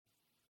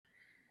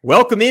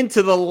Welcome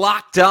into the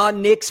Locked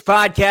On Knicks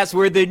podcast,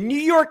 where the New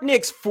York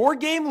Knicks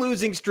 4-game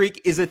losing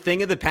streak is a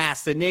thing of the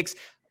past. The Knicks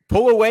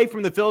pull away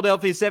from the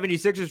Philadelphia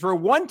 76ers for a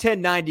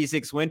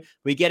 110-96 win.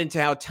 We get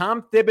into how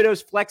Tom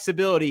Thibodeau's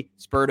flexibility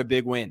spurred a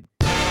big win.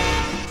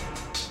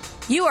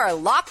 You are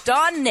Locked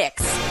On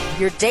Knicks,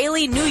 your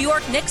daily New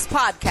York Knicks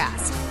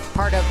podcast,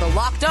 part of the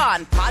Locked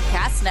On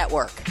Podcast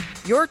Network,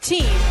 your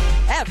team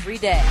every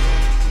day.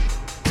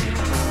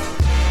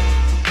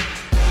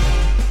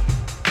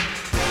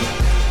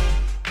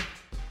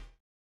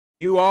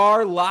 You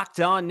are Locked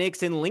On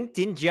Knicks, and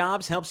LinkedIn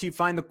Jobs helps you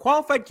find the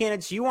qualified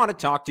candidates you want to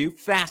talk to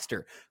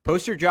faster.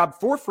 Post your job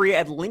for free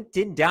at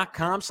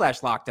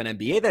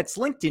linkedin.com/LockedOnNBA. That's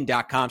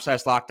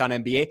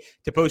linkedin.com/LockedOnNBA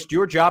to post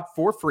your job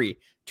for free.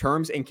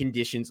 Terms and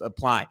conditions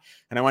apply.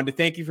 And I wanted to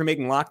thank you for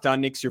making Locked On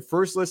Knicks your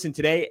first listen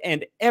today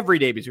and every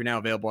day, because we're now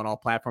available on all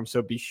platforms.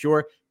 So be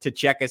sure to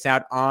check us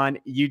out on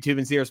YouTube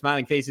and see our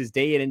smiling faces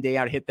day in and day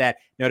out. Hit that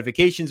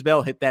notifications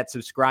bell, hit that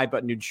subscribe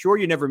button to ensure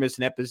you never miss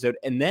an episode,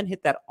 and then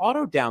hit that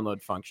auto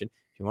download function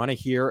if you want to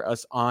hear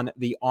us on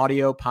the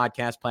audio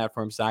podcast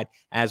platform side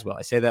as well.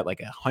 I say that like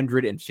a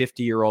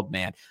 150-year-old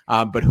man.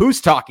 But who's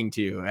talking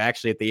to you?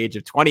 Actually, at the age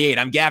of 28,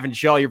 I'm Gavin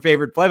Shaw, your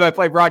favorite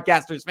play-by-play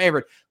broadcaster's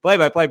favorite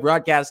play-by-play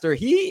broadcaster.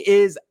 He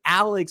is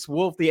Alex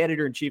Wolf, the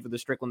editor-in-chief of the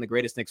Strickland, the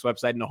greatest Knicks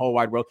website in the whole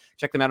wide world.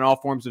 Check them out on all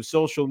forms of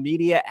social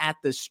media at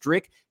the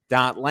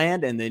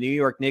Strick.land. And the New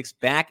York Knicks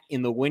back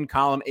in the win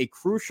column, a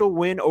crucial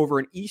win over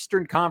an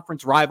Eastern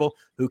Conference rival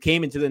who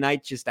came into the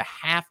night just a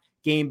half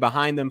game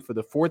behind them for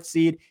the fourth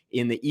seed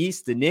in the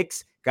East. The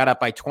Knicks got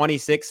up by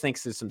 26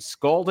 thanks to some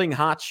scalding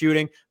hot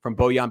shooting from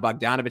Bojan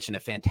Bogdanovic and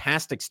a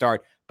fantastic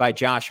start by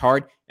Josh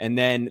Hart. And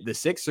then the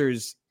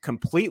Sixers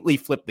completely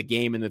flipped the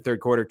game in the third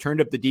quarter,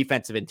 turned up the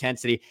defensive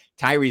intensity.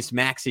 Tyrese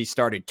Maxey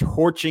started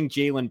torching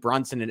Jalen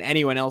Brunson and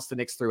anyone else the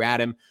Knicks threw at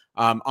him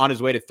on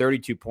his way to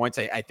 32 points,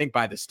 I think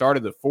by the start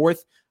of the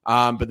fourth.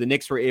 But the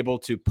Knicks were able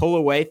to pull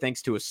away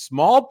thanks to a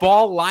small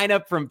ball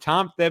lineup from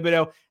Tom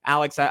Thibodeau.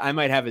 Alex, I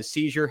might have a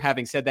seizure.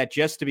 Having said that,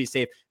 just to be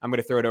safe, I'm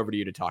going to throw it over to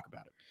you to talk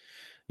about it.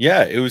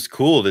 Yeah, it was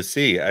cool to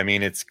see. I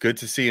mean, it's good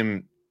to see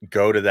him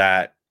go to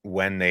that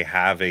when they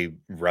have a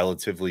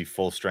relatively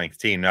full-strength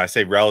team. Now, I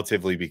say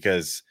relatively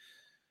because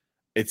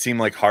it seemed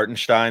like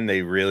Hartenstein,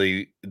 they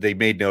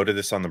made note of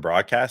this on the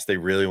broadcast. They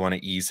really want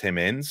to ease him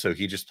in. So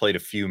he just played a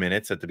few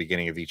minutes at the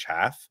beginning of each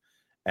half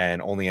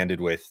and only ended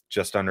with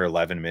just under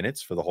 11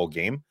 minutes for the whole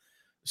game.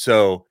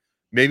 So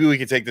maybe we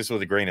could take this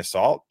with a grain of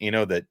salt,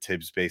 that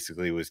Tibbs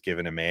basically was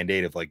given a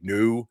mandate of like,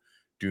 no,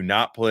 do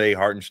not play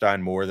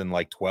Hartenstein more than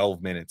like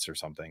 12 minutes or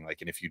something.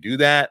 Like, and if you do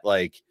that,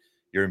 like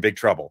you're in big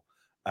trouble.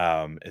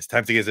 As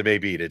tempting as it may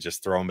be to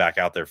just throw him back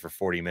out there for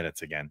 40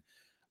 minutes again.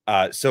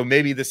 So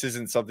maybe this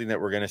isn't something that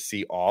we're going to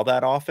see all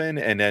that often.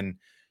 And then,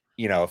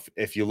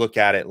 if you look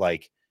at it,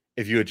 like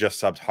if you had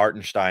just subbed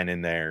Hartenstein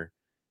in there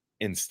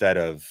instead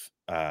of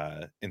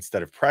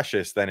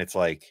Precious, then it's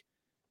like,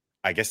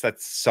 I guess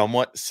that's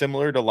somewhat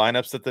similar to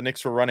lineups that the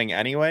Knicks were running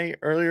anyway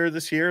earlier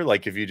this year.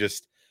 Like if you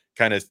just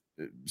kind of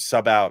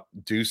sub out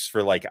Deuce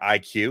for like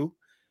IQ,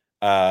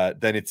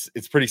 then it's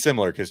pretty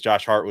similar because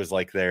Josh Hart was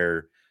like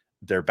their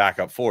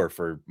backup four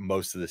for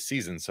most of the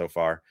season so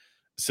far.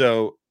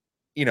 So,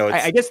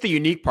 I guess the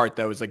unique part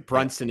though is like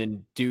Brunson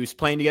and Deuce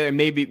playing together.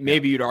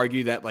 Maybe you'd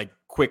argue that like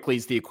Quickly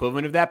is the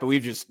equivalent of that, but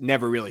we've just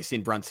never really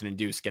seen Brunson and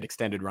Deuce get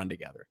extended run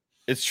together.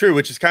 It's true,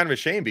 which is kind of a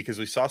shame because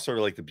we saw sort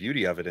of like the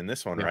beauty of it in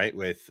this one, right?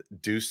 With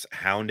Deuce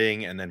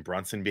hounding and then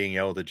Brunson being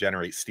able to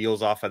generate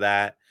steals off of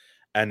that.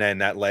 And then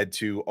that led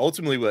to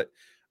ultimately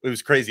it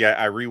was crazy.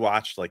 I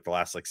rewatched like the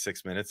last like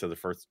 6 minutes of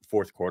the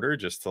fourth quarter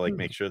just to like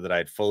make sure that I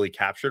had fully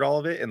captured all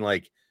of it. And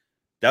like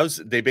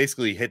they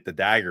basically hit the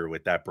dagger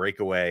with that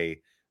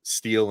breakaway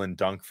steal and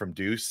dunk from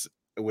Deuce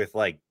with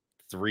like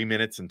 3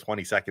 minutes and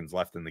 20 seconds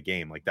left in the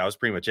game. Like that was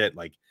pretty much it.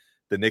 Like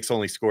the Knicks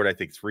only scored, I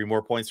think, 3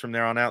 more points from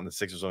there on out, and the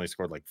Sixers only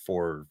scored like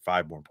 4 or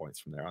 5 more points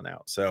from there on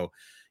out. So,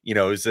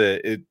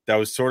 that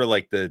was sort of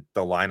like the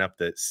lineup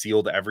that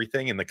sealed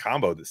everything and the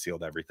combo that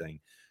sealed everything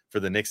for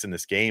the Knicks in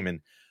this game.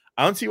 And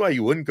I don't see why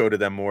you wouldn't go to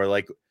them more.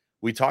 Like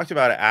we talked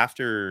about it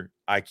after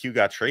IQ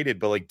got traded,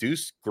 but like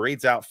Deuce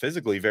grades out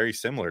physically very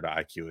similar to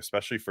IQ,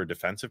 especially for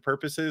defensive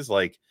purposes.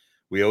 Like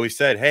we always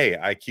said, hey,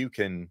 IQ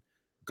can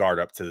guard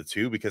up to the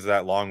 2 because of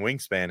that long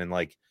wingspan, and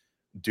like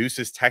Deuce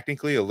is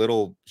technically a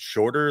little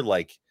shorter,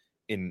 like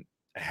in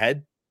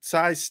head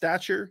size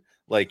stature,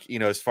 like,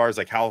 as far as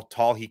like how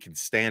tall he can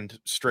stand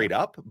straight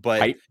up, but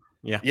height.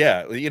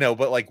 Yeah.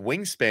 But like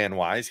wingspan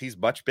wise, he's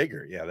much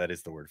bigger. Yeah, that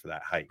is the word for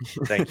that, height.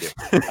 Thank you.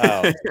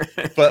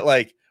 But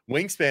like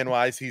wingspan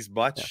wise, he's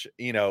much,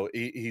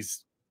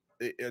 he's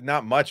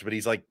not much, but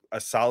he's like a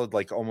solid,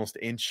 like almost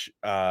inch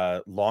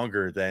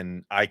longer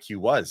than IQ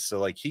was. So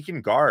like he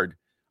can guard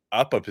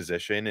up a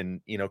position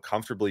and,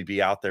 comfortably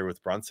be out there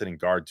with Brunson and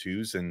guard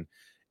twos and,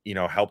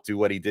 help do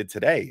what he did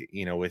today,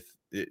 with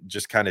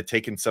just kind of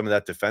taking some of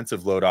that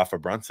defensive load off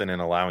of Brunson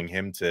and allowing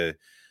him to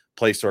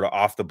play sort of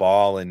off the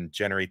ball and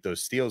generate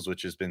those steals,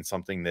 which has been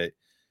something that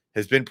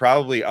has been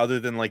probably, other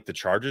than like the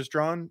charges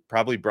drawn,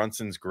 probably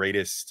Brunson's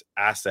greatest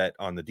asset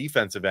on the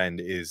defensive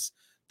end is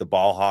the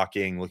ball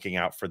hawking, looking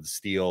out for the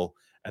steal,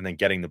 and then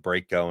getting the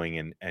break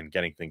going and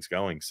getting things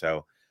going.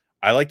 So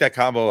I like that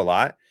combo a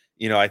lot.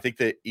 I think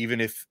that even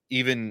if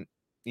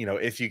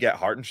you get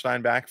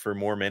Hartenstein back for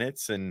more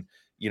minutes and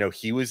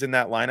he was in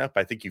that lineup,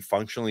 I think you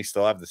functionally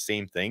still have the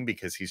same thing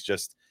because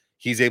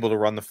he's able to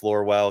run the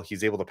floor well,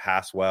 he's able to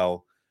pass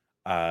well,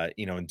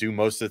 and do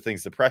most of the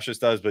things that Precious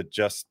does, but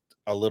just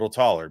a little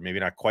taller. Maybe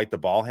not quite the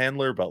ball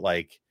handler, but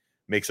like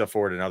makes up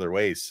for it in other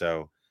ways.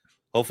 So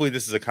hopefully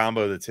this is a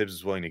combo that Tibbs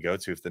is willing to go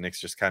to if the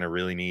Knicks just kind of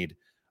really need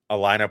a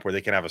lineup where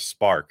they can have a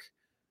spark,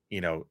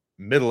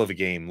 middle of a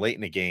game, late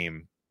in a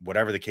game,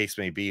 whatever the case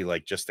may be,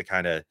 like just to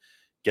kind of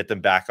get them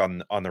back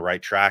on the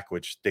right track,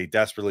 which they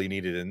desperately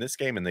needed in this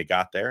game, and they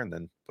got there and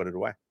then put it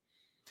away.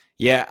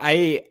 Yeah,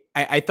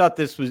 I thought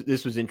this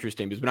was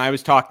interesting because when I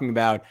was talking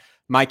about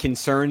my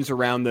concerns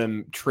around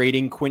them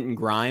trading Quentin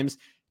Grimes,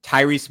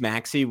 Tyrese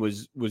Maxey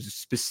was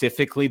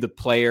specifically the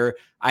player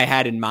I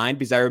had in mind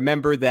because I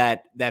remember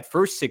that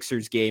first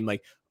Sixers game,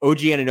 like OG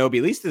Anunoby,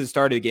 at least at the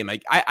start of the game,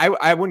 like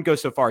I wouldn't go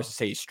so far as to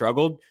say he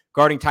struggled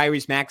guarding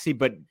Tyrese Maxey,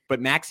 but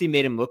Maxey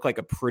made him look like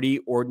a pretty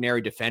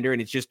ordinary defender.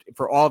 And it's just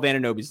for all of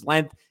Anunoby's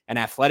length and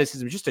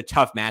athleticism, just a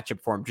tough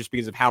matchup for him just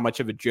because of how much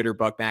of a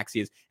jitterbug Maxey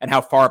is and how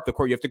far up the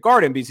court you have to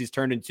guard him because he's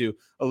turned into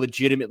a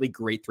legitimately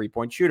great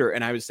 3-point shooter.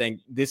 And I was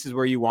saying, this is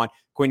where you want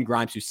Quentin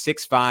Grimes, who's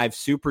 6'5",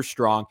 super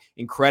strong,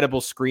 incredible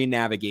screen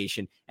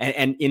navigation.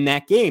 And in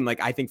that game,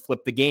 like I think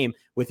flipped the game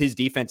with his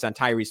defense on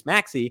Tyrese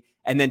Maxey.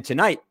 And then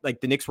tonight,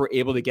 like the Knicks were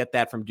able to get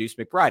that from Deuce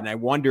McBride. And I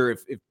wonder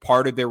if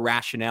part of their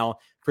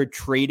rationale for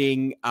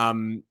trading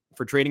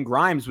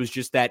Grimes was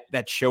just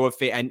that show of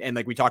faith. And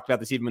like we talked about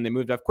this even when they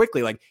moved up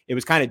quickly, like it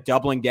was kind of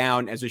doubling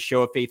down as a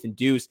show of faith in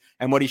Deuce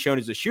and what he's shown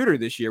as a shooter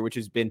this year, which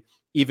has been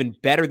even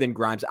better than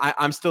Grimes.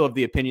 I'm still of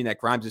the opinion that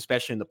Grimes,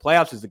 especially in the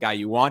playoffs, is the guy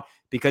you want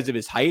because of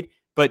his height.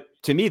 But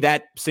to me,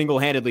 that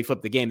single-handedly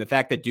flipped the game. The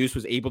fact that Deuce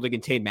was able to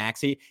contain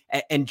Maxey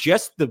and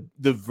just the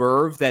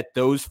verve that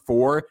those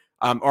four,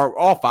 or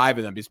all five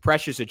of them, is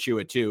Precious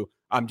Achiuwa too.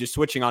 Just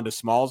switching on to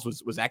Smalls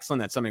was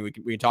excellent. That's something we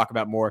can talk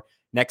about more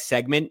next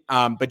segment.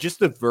 But just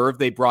the verve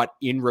they brought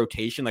in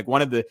rotation, like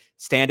one of the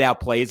standout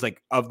plays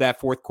like of that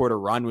fourth quarter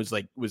run was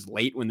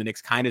late when the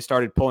Knicks kind of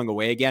started pulling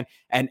away again.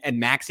 And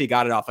Maxey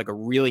got it off like a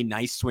really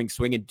nice swing.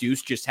 And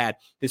Deuce just had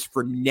this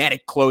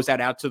frenetic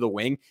closeout out to the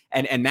wing.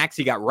 And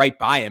Maxey got right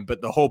by him.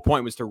 But the whole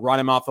point was to run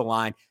him off the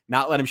line,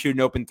 not let him shoot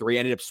an open three,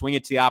 ended up swinging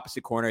it to the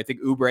opposite corner. I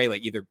think Oubre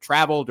like either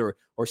traveled or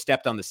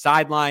stepped on the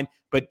sideline,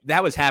 but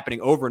that was happening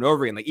over and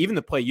over again. Like even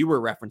the play you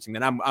were referencing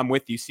that I'm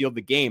with you sealed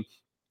the game.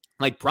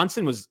 Like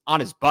Brunson was on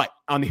his butt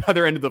on the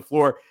other end of the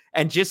floor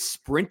and just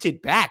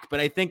sprinted back. But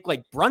I think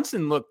like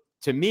Brunson looked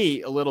to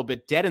me a little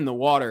bit dead in the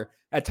water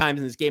at times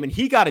in this game. And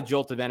he got a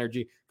jolt of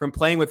energy from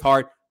playing with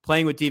Hart,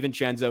 playing with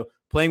DiVincenzo,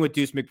 playing with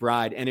Deuce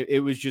McBride. And it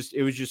was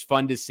just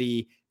fun to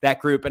see that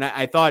group. And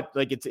I thought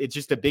like it's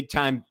just a big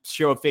time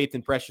show of faith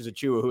in Precious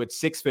Achiuwa, who at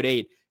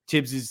 6'8",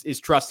 Tibbs is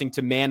trusting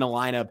to man a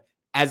lineup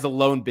as a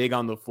lone big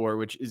on the floor,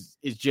 which is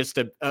just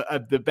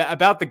about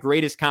the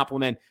greatest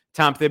compliment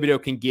Tom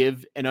Thibodeau can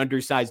give an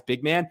undersized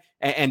big man.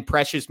 And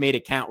Precious made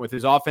it count with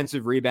his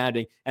offensive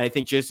rebounding. And I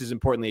think just as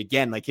importantly,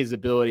 again, like his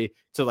ability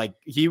to like,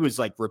 he was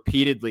like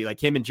repeatedly, like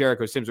him and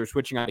Jericho Sims were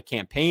switching on to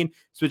Campaign,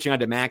 switching on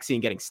to Maxey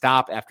and getting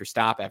stop after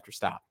stop after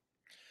stop.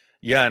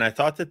 Yeah. And I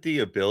thought that the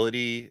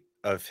ability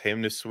of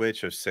him to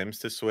switch, of Sims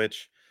to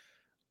switch,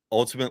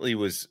 ultimately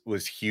was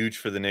huge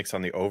for the Knicks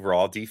on the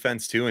overall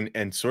defense too.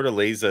 And sort of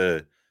lays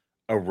a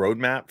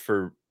roadmap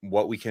for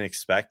what we can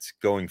expect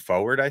going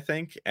forward, I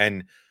think,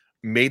 and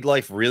made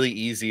life really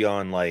easy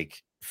on,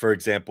 like, for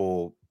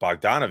example,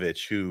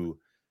 Bogdanovich, who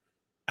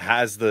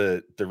has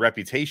the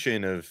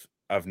reputation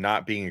of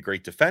not being a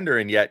great defender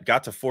and yet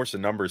got to force a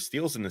number of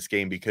steals in this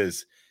game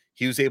because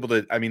he was able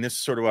to, I mean, this is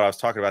sort of what I was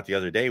talking about the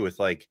other day with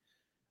like,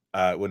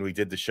 when we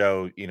did the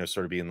show,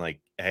 sort of being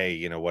like,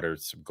 hey, what are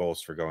some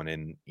goals for going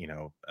in,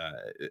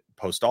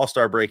 post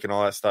All-Star break and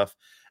all that stuff.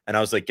 And I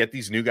was like, get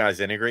these new guys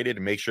integrated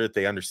and make sure that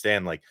they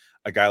understand, like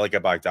a guy like a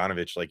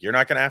Bogdanovich, like you're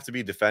not going to have to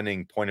be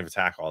defending point of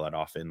attack all that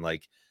often.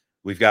 Like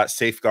we've got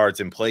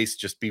safeguards in place.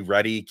 Just be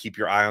ready, keep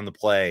your eye on the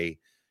play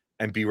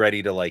and be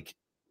ready to like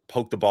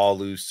poke the ball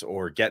loose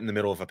or get in the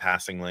middle of a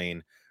passing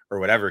lane or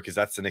whatever. Cause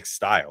that's the Knicks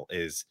style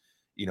is,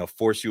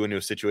 force you into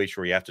a situation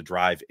where you have to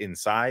drive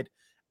inside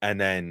and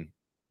then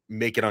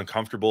make it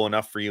uncomfortable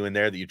enough for you in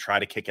there that you try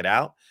to kick it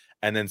out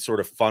and then sort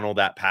of funnel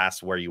that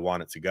pass where you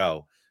want it to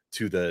go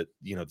to the,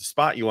 the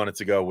spot you want it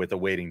to go with a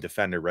waiting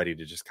defender ready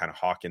to just kind of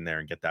hawk in there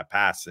and get that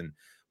pass. And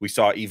we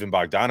saw even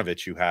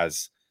Bogdanovich, who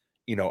has,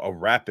 a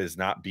rep as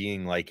not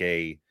being like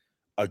a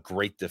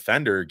great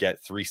defender,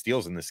 get 3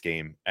 steals in this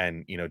game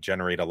and,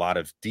 generate a lot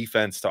of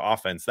defense to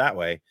offense that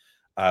way,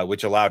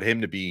 which allowed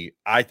him to be,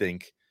 I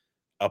think,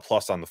 a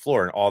plus on the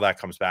floor. And all that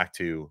comes back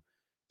to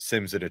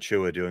Sims and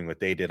Achiuwa doing what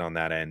they did on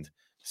that end,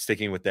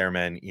 sticking with their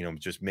men,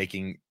 just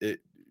making it,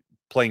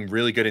 playing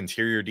really good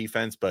interior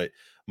defense, but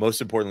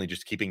most importantly,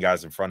 just keeping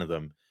guys in front of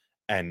them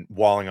and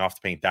walling off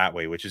the paint that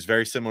way, which is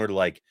very similar to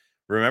like,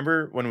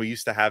 remember when we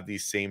used to have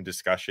these same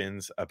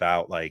discussions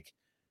about like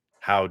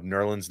how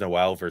Nerlens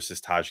Noel versus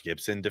Taj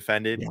Gibson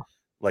defended, Yeah.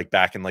 like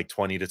back in like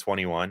 20 to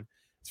 21.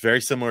 It's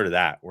very similar to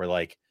that, where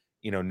like,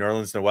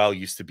 Nerlens Noel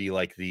used to be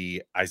like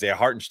the Isaiah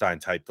Hartenstein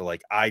type, the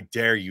like, I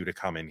dare you to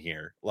come in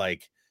here.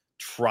 Like,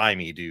 try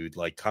me, dude.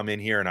 Like, come in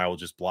here and I will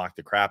just block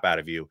the crap out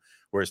of you.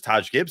 Whereas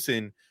Taj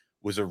Gibson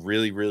was a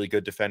really, really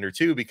good defender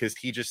too, because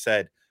he just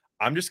said,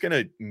 I'm just going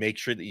to make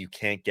sure that you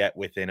can't get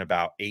within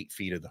about 8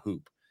 feet of the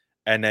hoop.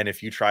 And then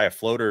if you try a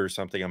floater or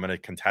something, I'm going to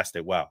contest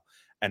it well.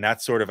 And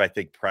that's sort of, I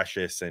think,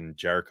 Precious and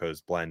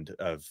Jericho's blend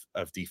of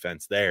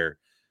defense there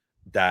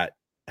that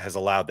has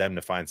allowed them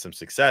to find some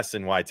success,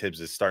 and why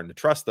Tibbs is starting to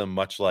trust them,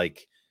 much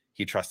like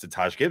he trusted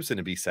Taj Gibson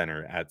to be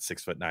center at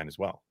 6'9" as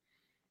well.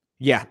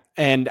 Yeah.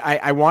 And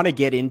I want to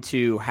get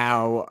into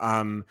how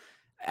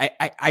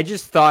I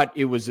just thought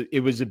it was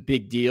a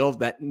big deal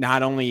that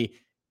not only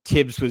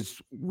Tibbs was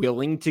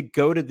willing to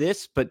go to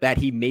this, but that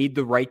he made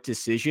the right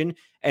decision.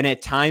 And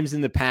at times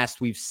in the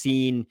past, we've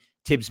seen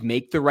Tibbs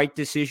make the right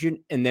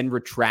decision and then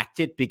retract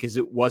it because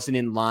it wasn't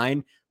in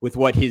line with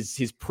what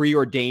his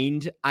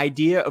preordained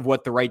idea of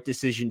what the right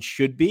decision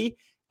should be.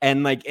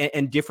 And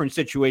and different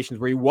situations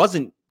where he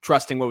wasn't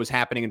trusting what was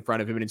happening in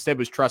front of him and instead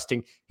was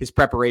trusting his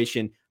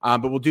preparation.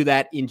 But we'll do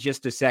that in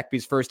just a sec,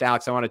 because first,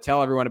 Alex, I want to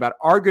tell everyone about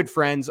our good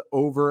friends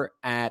over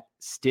at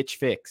Stitch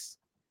Fix.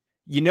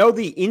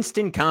 The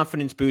instant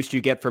confidence boost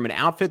you get from an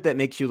outfit that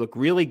makes you look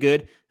really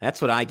good.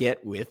 That's what I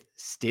get with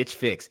Stitch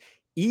Fix.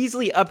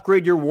 Easily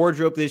upgrade your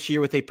wardrobe this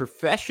year with a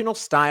professional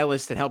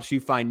stylist that helps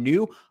you find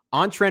new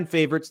on-trend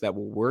favorites that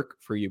will work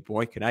for you.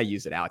 Boy, can I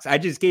use it, Alex. I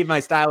just gave my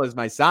stylist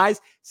my size,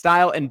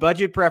 style, and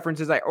budget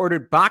preferences. I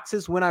ordered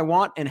boxes when I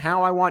want and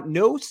how I want.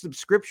 No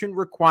subscription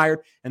required.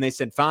 And they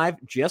sent 5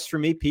 just for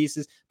me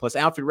pieces, plus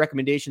outfit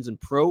recommendations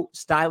and pro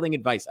styling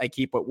advice. I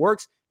keep what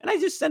works, and I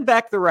just send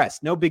back the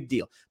rest. No big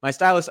deal. My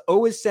stylist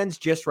always sends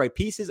just right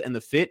pieces, and the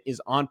fit is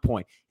on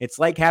point. It's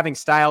like having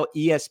style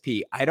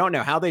ESP. I don't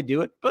know how they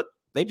do it, but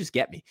they just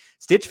get me.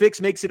 Stitch Fix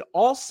makes it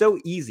all so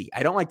easy.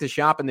 I don't like to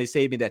shop, and they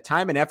save me that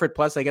time and effort.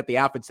 Plus, I get the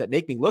outfits that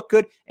make me look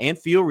good and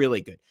feel really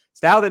good.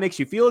 Style that makes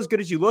you feel as good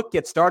as you look.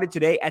 Get started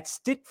today at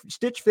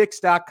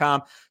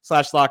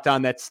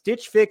stitchfix.com/lockedon. That's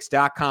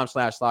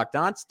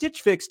stitchfix.com/lockedon.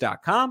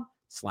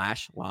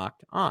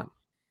 Stitchfix.com/lockedon.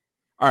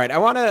 All right, I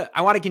want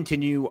to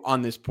continue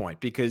on this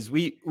point because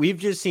we've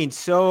just seen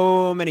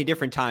so many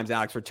different times,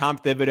 Alex, where Tom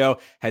Thibodeau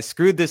has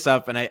screwed this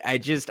up, and I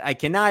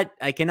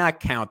cannot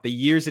count the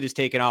years it has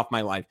taken off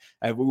my life.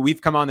 We've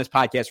come on this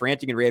podcast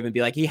ranting and raving, and be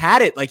like, he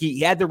had it, like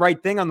he had the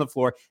right thing on the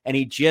floor, and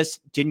he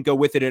just didn't go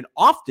with it. And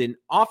often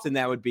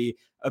that would be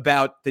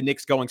about the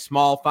Knicks going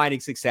small, finding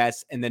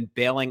success, and then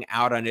bailing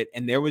out on it.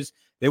 And there was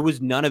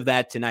none of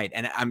that tonight.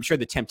 And I'm sure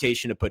the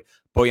temptation to put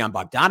Bojan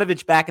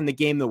Bogdanovic back in the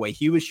game, the way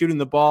he was shooting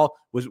the ball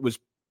was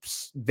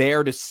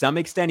there to some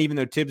extent, even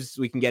though Tibbs,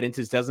 we can get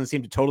into this, doesn't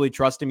seem to totally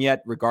trust him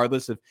yet,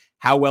 regardless of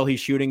how well he's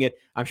shooting it.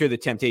 I'm sure the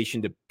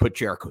temptation to put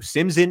Jericho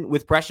Sims in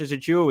with Precious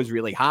Achiuwa was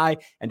really high,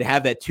 and to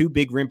have that 2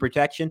 big rim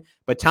protection.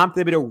 But Tom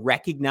Thibodeau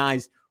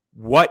recognized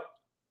what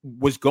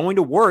was going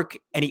to work,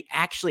 and he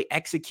actually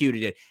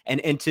executed it.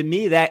 And to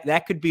me,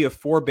 that could be a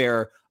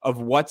forebearer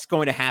of what's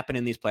going to happen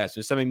in these playoffs.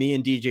 There's something me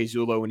and DJ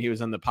Zulo, when he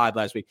was on the pod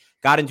last week,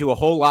 got into a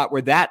whole lot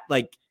where that,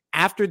 like,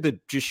 after the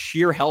just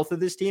sheer health of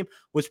this team,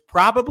 was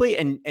probably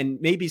and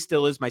maybe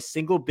still is my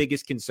single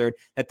biggest concern,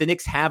 that the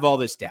Knicks have all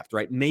this depth,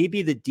 right?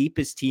 Maybe the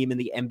deepest team in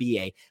the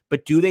NBA,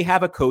 but do they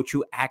have a coach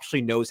who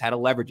actually knows how to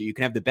leverage it? You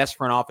can have the best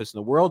front office in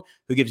the world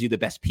who gives you the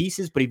best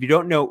pieces, but if you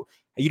don't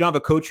have a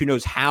coach who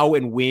knows how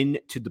and when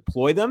to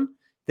deploy them,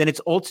 then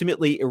it's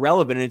ultimately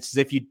irrelevant. And it's as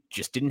if you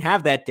just didn't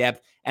have that depth.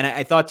 And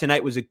I thought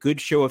tonight was a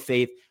good show of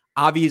faith.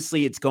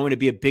 Obviously, it's going to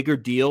be a bigger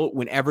deal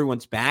when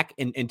everyone's back.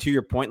 And to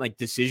your point, like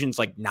decisions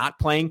like not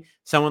playing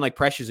someone like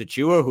Precious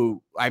Achiuwa,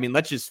 who, I mean,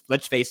 let's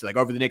face it, like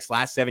over the Knicks'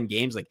 last 7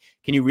 games, like,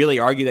 can you really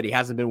argue that he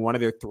hasn't been one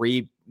of their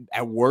 3,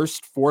 at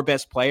worst, 4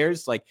 best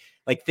players? Like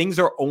things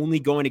are only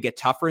going to get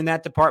tougher in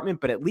that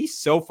department. But at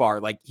least so far,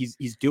 like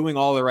he's doing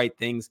all the right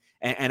things.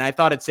 And I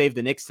thought it saved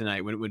the Knicks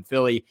tonight when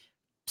Philly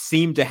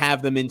seemed to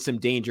have them in some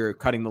danger,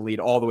 cutting the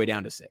lead all the way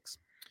down to 6.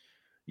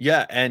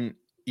 Yeah, and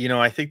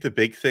I think the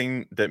big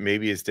thing that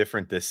maybe is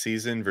different this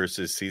season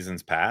versus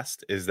seasons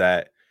past is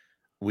that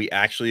we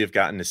actually have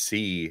gotten to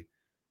see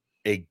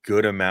a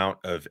good amount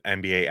of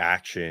NBA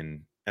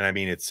action. And I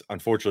mean, it's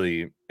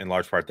unfortunately in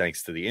large part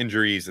thanks to the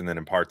injuries, and then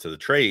in part to the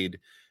trade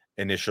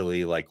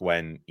initially, like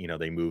when,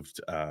 they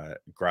moved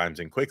Grimes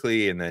in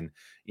quickly, and then,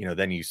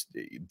 then you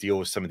deal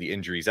with some of the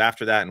injuries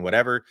after that and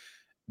whatever.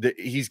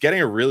 He's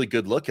getting a really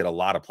good look at a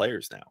lot of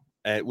players now.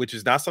 Which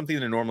is not something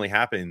that normally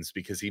happens,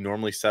 because he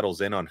normally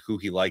settles in on who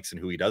he likes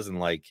and who he doesn't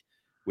like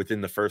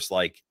within the first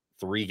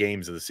 3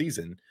 games of the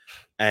season,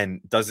 and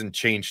doesn't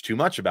change too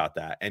much about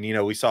that. And,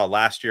 we saw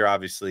last year,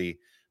 obviously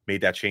made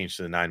that change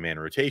to the 9-man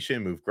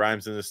rotation, moved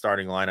Grimes in the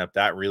starting lineup.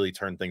 That really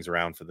turned things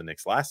around for the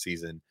Knicks last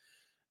season.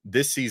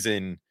 This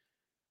season,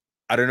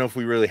 I don't know if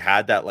we really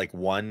had that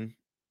one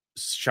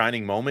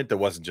shining moment that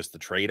wasn't just the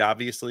trade,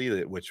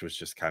 obviously, which was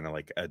just kind of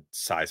like a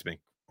seismic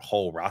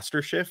whole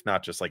roster shift,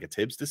 not just like a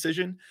Tibbs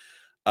decision.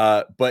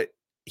 But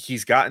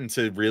he's gotten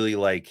to really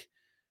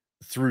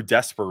through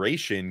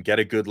desperation, get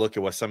a good look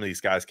at what some of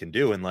these guys can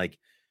do. And like,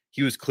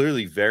 he was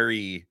clearly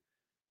very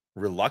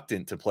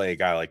reluctant to play a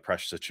guy like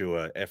Precious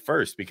Achiuwa at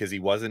first because he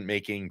wasn't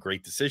making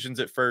great decisions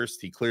at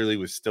first. He clearly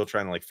was still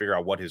trying to like figure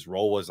out what his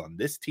role was on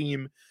this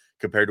team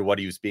compared to what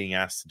he was being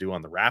asked to do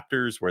on the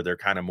Raptors, where they're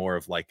kind of more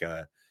of like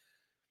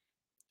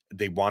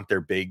they want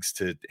their bigs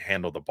to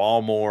handle the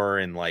ball more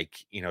and like,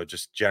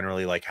 just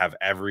generally like have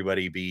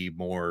everybody be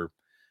more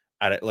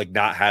at it, like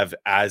not have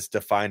as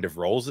defined of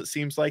roles. It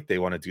seems like they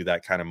want to do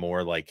that kind of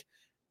more like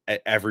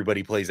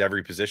everybody plays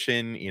every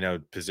position,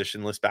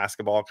 positionless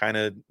basketball kind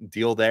of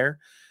deal there.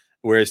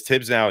 Whereas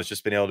Tibbs now has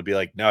just been able to be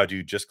like, no,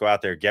 dude, just go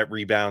out there, get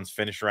rebounds,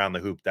 finish around the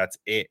hoop. That's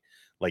it.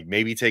 Like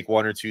maybe take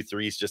 1 or 2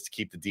 threes just to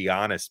keep the D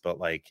honest, but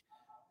like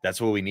that's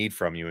what we need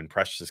from you. And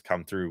Precious has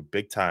come through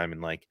big time.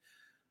 And like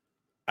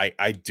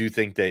I do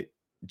think that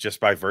just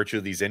by virtue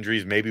of these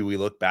injuries, maybe we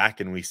look back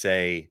and we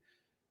say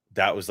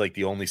that was like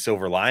the only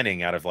silver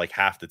lining out of like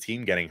half the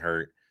team getting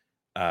hurt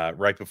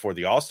right before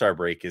the All-Star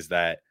break, is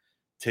that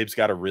Tibbs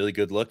got a really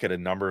good look at a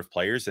number of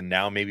players, and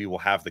now maybe we'll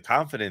have the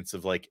confidence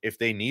of like, if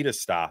they need a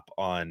stop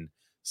on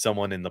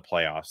someone in the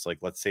playoffs, like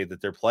let's say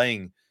that they're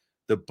playing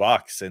the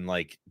Bucks and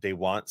like they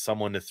want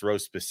someone to throw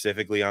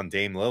specifically on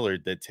Dame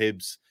Lillard, that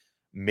Tibbs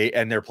may,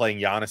 and they're playing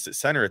Giannis at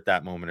center at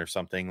that moment or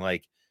something,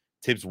 like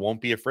Tibbs won't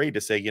be afraid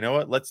to say, you know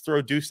what, let's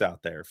throw Deuce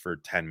out there for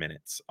 10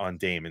 minutes on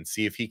Dame and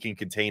see if he can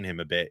contain him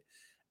a bit.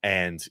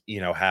 And,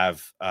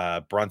 have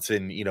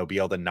Brunson, be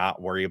able to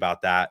not worry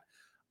about that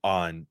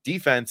on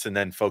defense and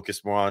then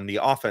focus more on the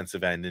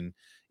offensive end and,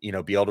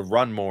 be able to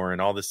run more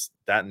and all this,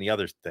 that, and the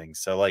other things.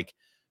 So like,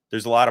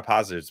 there's a lot of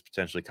positives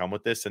potentially come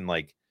with this. And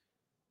like,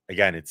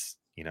 again, it's,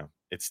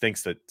 it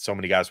stinks that so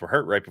many guys were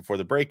hurt right before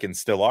the break and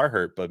still are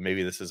hurt, but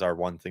maybe this is our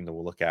one thing that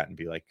we'll look at and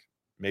be like,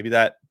 maybe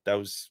that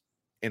was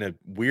in a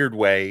weird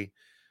way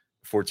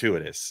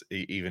fortuitous,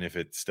 even if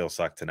it still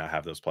sucked to not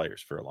have those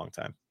players for a long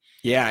time.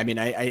 Yeah, I mean,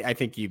 I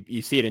think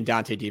you see it in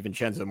Dante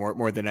DiVincenzo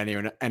more than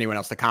anyone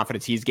else. The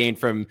confidence he's gained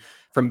from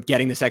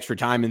getting this extra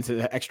time into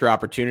the extra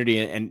opportunity,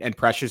 and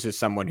Precious is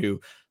someone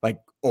who, like,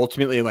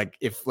 ultimately, like,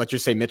 if let's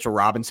just say Mitchell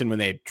Robinson, when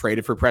they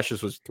traded for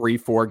Precious, was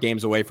 3-4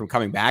 games away from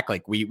coming back,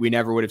 like we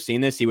never would have seen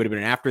this. He would have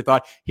been an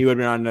afterthought. He would have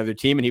been on another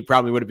team, and he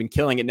probably would have been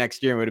killing it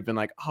next year, and would have been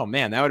like, oh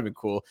man, that would have been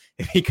cool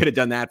if he could have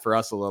done that for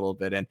us a little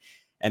bit.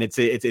 And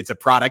it's a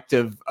product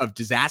of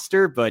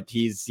disaster, but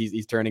he's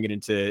turning it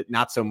into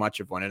not so much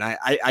of one. And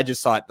I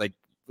just thought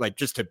like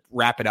just to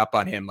wrap it up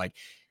on him, like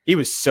he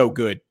was so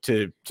good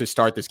to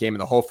start this game in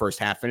the whole first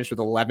half, finished with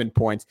 11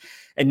 points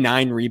and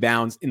 9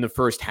 rebounds in the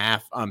first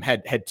half.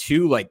 Had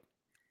 2 like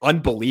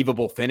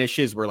unbelievable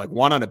finishes, where like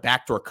one on a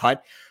backdoor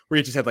cut where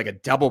he just had like a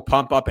double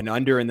pump up and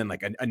under, and then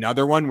like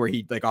another one where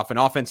he like off an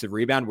offensive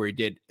rebound where he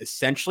did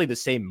essentially the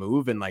same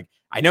move. And like,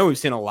 I know we've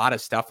seen a lot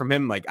of stuff from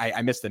him. Like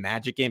I missed the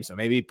Magic game, so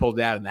maybe he pulled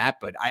it out in that,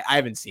 but I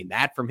haven't seen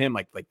that from him.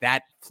 Like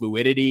that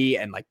fluidity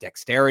and like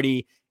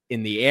dexterity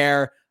in the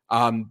air,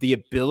 the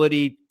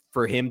ability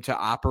for him to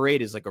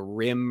operate as like a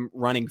rim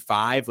running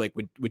 5, like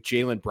with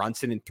Jalen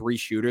Brunson and 3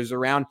 shooters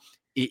around,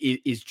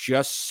 is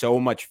just so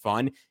much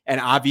fun.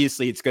 And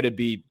obviously it's going to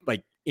be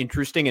like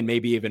interesting and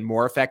maybe even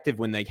more effective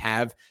when they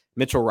have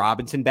Mitchell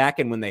Robinson back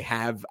and when they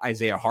have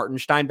Isaiah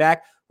Hartenstein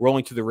back,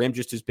 rolling to the rim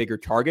just as bigger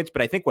targets.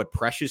 But I think what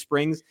Precious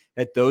brings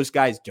that those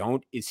guys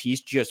don't is he's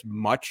just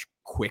much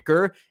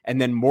quicker and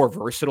then more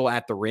versatile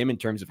at the rim in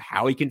terms of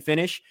how he can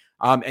finish.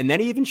 And then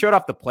he even showed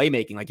off the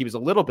playmaking. Like he was a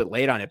little bit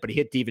late on it, but he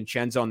hit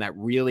DiVincenzo on that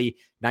really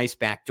nice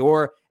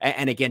backdoor.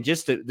 And again,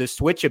 just the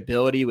switch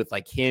ability with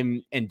like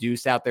him and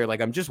Deuce out there.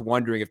 Like, I'm just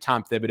wondering if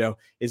Tom Thibodeau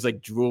is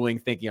like drooling,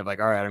 thinking of like,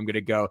 all right, I'm going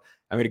to go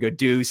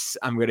Deuce.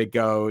 I'm going to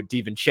go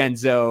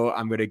DiVincenzo.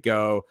 I'm going to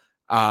go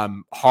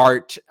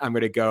Hart. I'm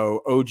going to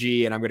go OG,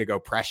 and I'm going to go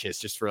Precious,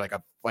 just for like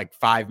a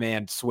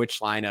 5-man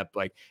switch lineup.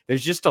 Like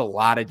there's just a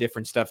lot of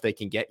different stuff they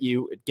can get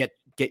you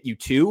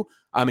to.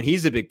 And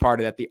he's a big part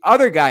of that. The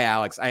other guy,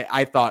 Alex,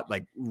 I thought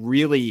like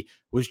really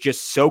was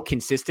just so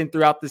consistent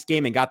throughout this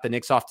game and got the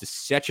Knicks off to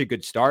such a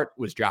good start,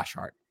 was Josh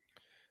Hart.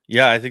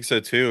 Yeah, I think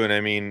so too. And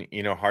I mean,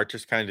 Hart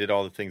just kind of did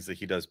all the things that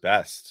he does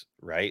best,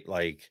 right?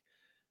 Like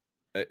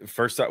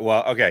first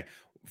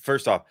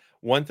off,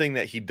 one thing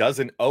that he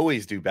doesn't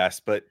always do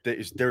best, but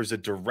there's a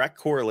direct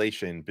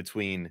correlation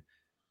between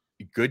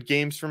good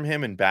games from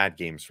him and bad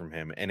games from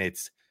him. And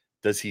it's,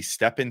 does he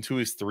step into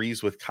his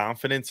threes with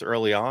confidence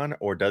early on,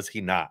 or does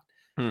he not?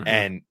 Mm-hmm.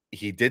 And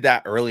he did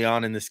that early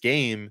on in this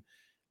game.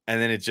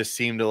 And then it just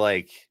seemed to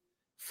like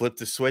flip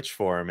the switch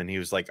for him. And he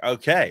was like,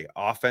 okay,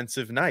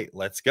 offensive night,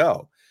 let's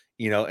go,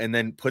 and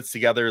then puts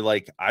together,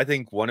 like, I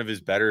think one of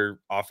his better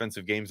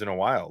offensive games in a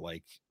while,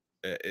 like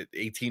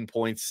 18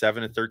 points,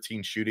 7 of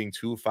 13 shooting,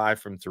 2 of 5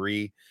 from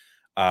 3.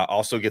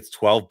 Also gets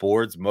 12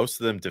 boards, most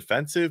of them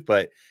defensive,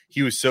 but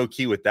he was so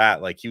key with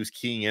that. Like he was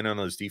keying in on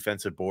those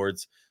defensive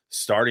boards,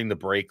 starting the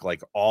break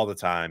like all the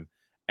time,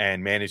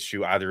 and managed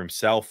to either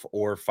himself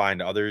or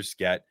find others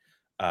get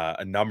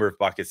a number of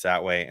buckets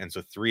that way. And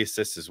so 3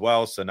 assists as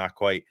well. So not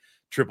quite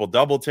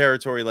triple-double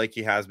territory like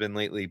he has been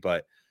lately,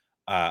 but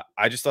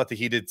I just thought that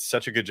he did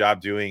such a good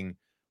job doing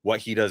what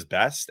he does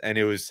best. And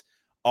it was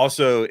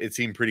Also, it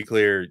seemed pretty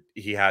clear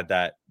he had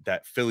that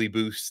Philly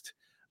boost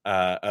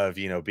of,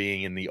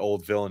 being in the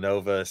old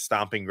Villanova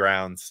stomping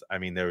grounds. I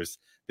mean,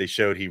 they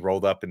showed he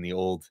rolled up in the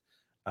old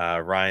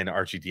Ryan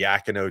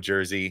Arcidiacono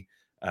jersey,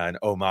 an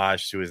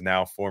homage to his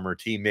now former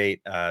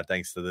teammate,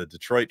 thanks to the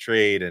Detroit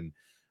trade. And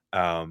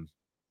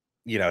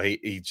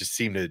he just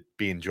seemed to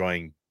be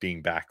enjoying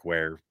being back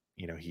where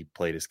he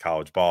played his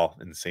college ball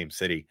in the same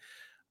city,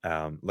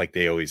 like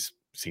they always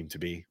seem to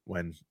be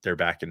when they're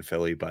back in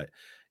Philly. But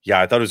yeah,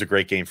 I thought it was a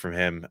great game from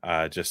him,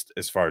 just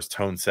as far as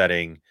tone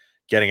setting,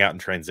 getting out in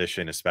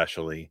transition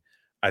especially.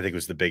 I think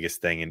was the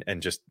biggest thing,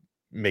 and just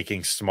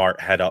making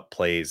smart head up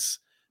plays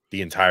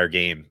the entire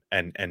game,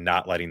 and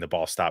not letting the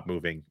ball stop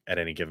moving at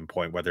any given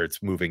point, whether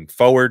it's moving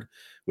forward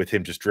with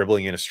him just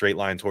dribbling in a straight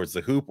line towards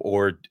the hoop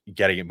or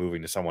getting it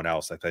moving to someone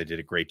else. I thought he did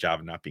a great job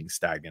of not being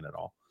stagnant at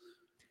all.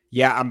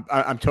 Yeah,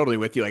 I'm totally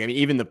with you. Like, I mean,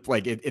 even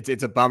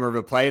it's a bummer of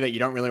a play that you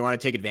don't really want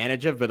to take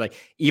advantage of, but like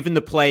even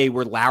the play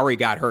where Lowry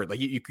got hurt,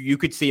 like you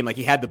could see him, like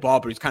he had the ball,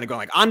 but he was kind of going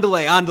like on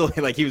delay,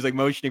 like he was like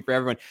motioning for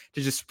everyone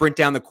to just sprint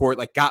down the court,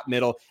 like got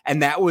middle.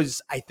 And that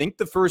was, I think,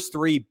 the first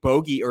three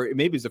Bogey, or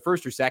maybe it was the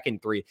first or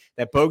second three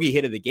that Bogey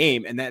hit of the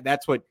game, and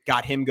that's what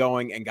got him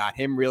going and got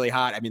him really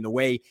hot. I mean, the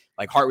way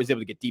like Hart was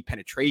able to get deep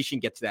penetration,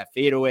 get to that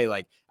fadeaway,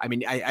 like I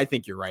mean, I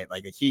think you're right.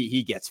 Like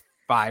he gets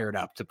fired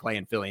up to play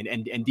in Philly,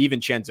 and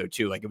DiVincenzo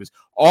too. Like it was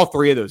all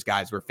three of those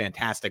guys were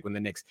fantastic when the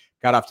Knicks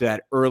got off to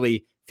that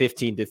early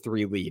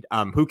 15-3 lead.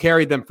 Who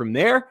carried them from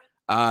there?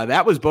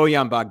 That was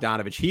Bojan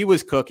Bogdanovic. He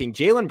was cooking.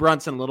 Jalen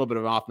Brunson, a little bit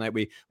of off night.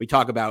 We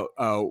talk about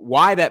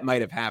why that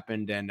might have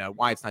happened and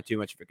why it's not too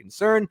much of a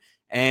concern.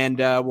 And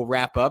we'll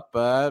wrap up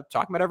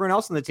talking about everyone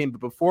else on the team. But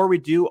before we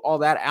do all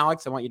that,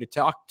 Alex, I want you to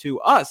talk to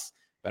us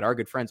about our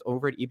good friends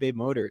over at eBay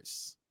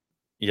Motors.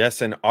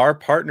 Yes, and our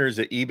partners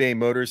at eBay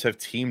Motors have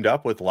teamed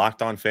up with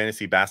Locked On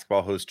Fantasy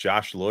Basketball host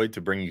Josh Lloyd to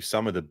bring you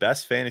some of the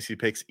best fantasy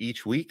picks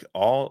each week,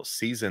 all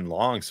season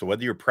long. So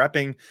whether you're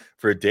prepping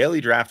for a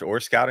daily draft or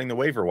scouting the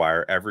waiver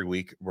wire, every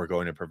week we're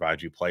going to provide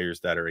you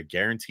players that are a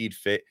guaranteed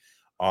fit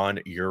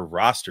on your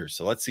roster.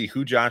 So let's see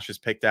who Josh has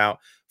picked out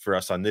for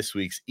us on this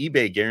week's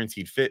eBay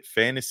Guaranteed Fit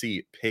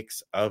Fantasy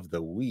Picks of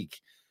the Week.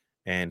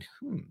 And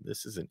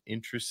this is an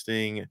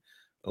interesting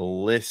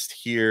list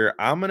here.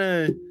 I'm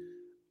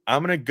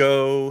gonna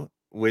go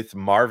with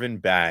Marvin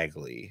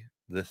Bagley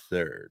the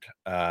third.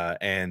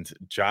 And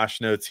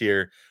Josh notes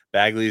here,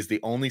 Bagley is the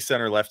only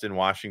center left in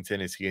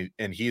Washington,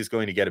 and he is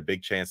going to get a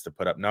big chance to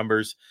put up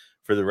numbers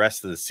for the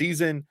rest of the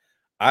season.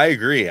 I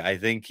agree. I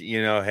think,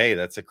 hey,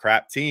 that's a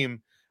crap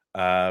team,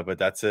 but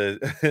that's a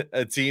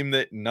a team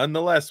that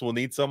nonetheless will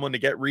need someone to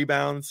get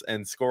rebounds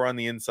and score on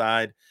the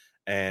inside.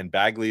 And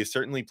Bagley has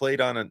certainly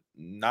played on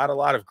not a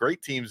lot of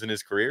great teams in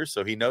his career,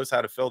 so he knows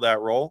how to fill that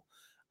role.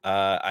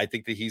 I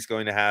think that he's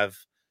going to have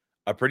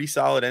a pretty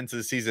solid end to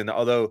the season.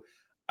 Although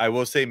I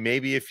will say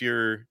maybe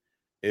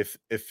if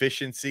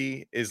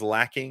efficiency is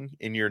lacking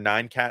in your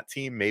 9-cat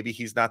team, maybe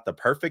he's not the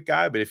perfect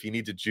guy. But if you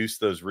need to juice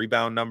those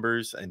rebound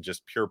numbers and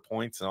just pure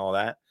points and all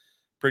that,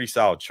 pretty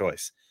solid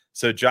choice.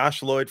 So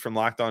Josh Lloyd from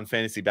Locked On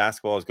Fantasy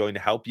Basketball is going to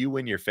help you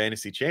win your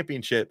fantasy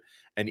championship.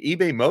 And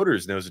eBay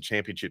Motors knows a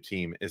championship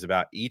team is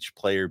about each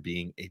player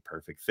being a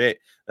perfect fit.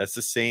 That's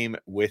the same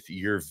with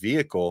your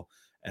vehicle.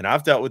 And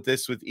I've dealt with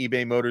this with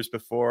eBay Motors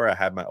before. I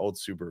had my old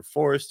Subaru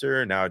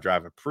Forester. Now I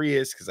drive a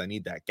Prius because I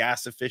need that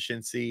gas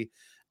efficiency.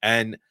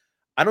 And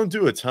I don't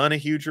do a ton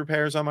of huge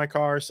repairs on my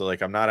car. So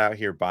like I'm not out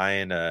here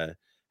buying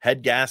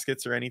head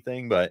gaskets or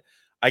anything, but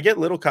I get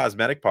little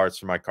cosmetic parts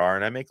for my car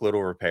and I make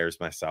little repairs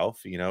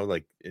myself,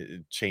 like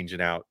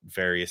changing out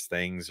various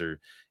things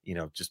or,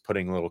 just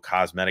putting little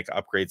cosmetic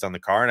upgrades on the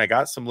car. And I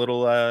got some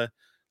little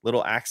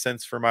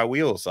accents for my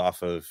wheels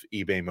off of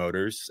eBay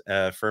Motors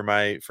for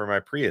my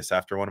Prius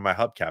after one of my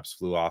hubcaps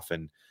flew off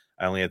and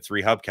I only had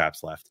 3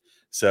 hubcaps left.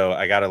 So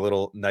I got a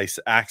little nice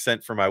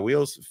accent for my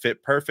wheels,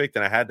 fit perfect,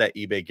 and I had that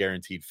eBay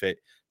guaranteed fit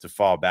to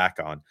fall back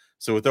on.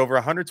 So with over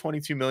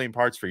 122 million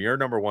parts for your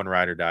number one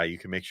ride or die, you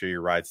can make sure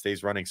your ride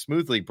stays running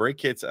smoothly. Brake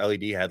kits,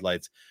 LED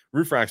headlights,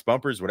 roof racks,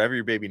 bumpers, whatever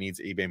your baby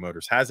needs, eBay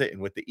Motors has it. And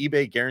with the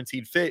eBay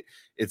guaranteed fit,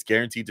 it's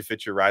guaranteed to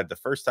fit your ride the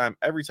first time,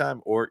 every time,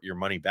 or your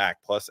money back.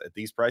 Plus, at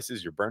these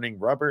prices, you're burning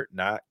rubber,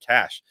 not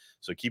cash.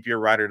 So keep your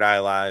ride or die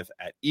alive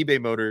at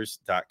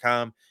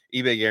ebaymotors.com.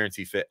 eBay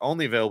guarantee fit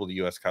only available to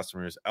U.S.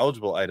 customers.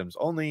 Eligible items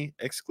only.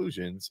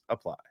 Exclusions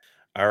apply.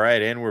 All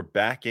right, and we're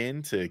back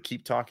in to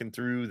keep talking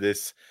through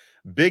this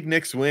big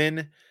Knicks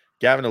win.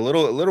 Gavin, a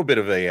little bit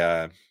of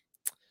a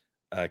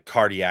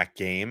cardiac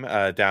game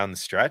down the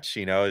stretch,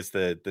 as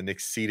the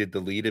Knicks ceded the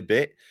lead a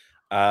bit.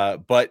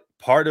 But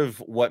part of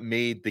what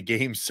made the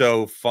game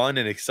so fun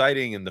and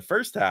exciting in the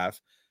first half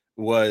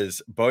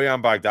was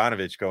Bojan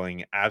Bogdanovic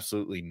going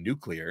absolutely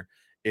nuclear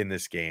in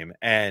this game.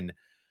 And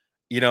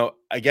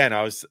again,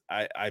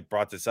 I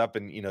brought this up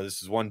and,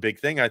 this is one big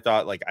thing. I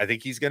thought, I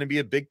think he's going to be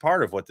a big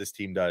part of what this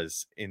team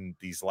does in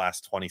these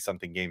last 20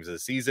 something games of the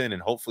season.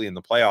 And hopefully in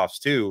the playoffs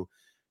too,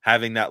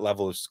 having that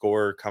level of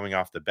scorer coming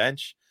off the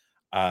bench.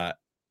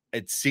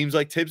 it seems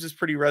like Tibbs is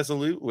pretty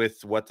resolute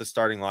with what the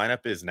starting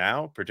lineup is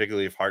now,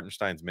 particularly if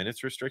Hartenstein's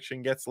minutes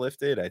restriction gets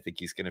lifted. I think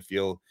he's going to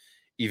feel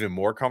even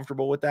more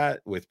comfortable with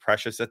that, with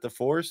Precious at the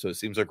 4. So it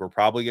seems like we're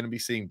probably going to be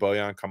seeing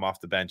Bojan come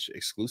off the bench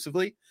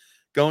exclusively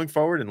going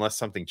forward, unless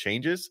something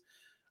changes.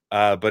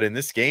 But in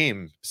this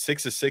game,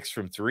 6 of 6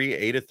 from 3,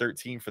 8 of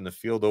 13 from the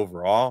field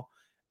overall,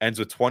 ends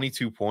with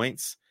 22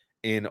 points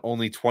in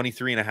only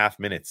 23 and a half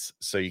minutes.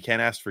 So you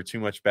can't ask for too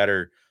much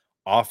better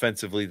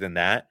offensively than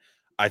that.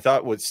 I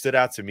thought what stood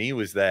out to me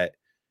was that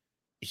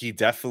he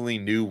definitely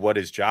knew what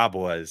his job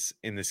was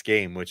in this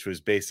game, which was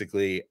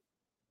basically,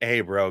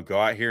 hey, bro, go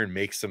out here and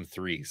make some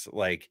threes.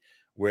 Like,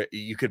 where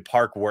you could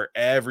park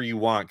wherever you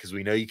want, because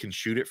we know you can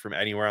shoot it from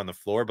anywhere on the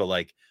floor, but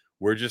like,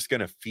 we're just going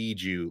to feed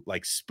you,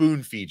 like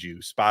spoon feed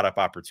you spot up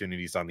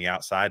opportunities on the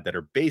outside that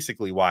are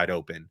basically wide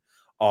open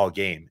all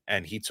game.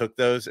 And he took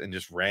those and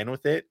just ran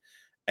with it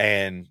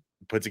and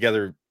put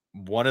together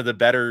one of the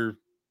better,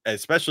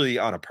 especially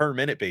on a per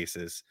minute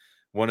basis,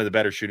 one of the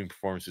better shooting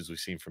performances we've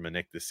seen from a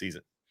Knick this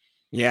season.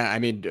 Yeah, I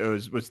mean,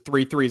 it was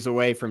 3 threes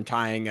away from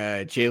tying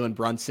Jalen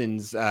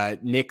Brunson's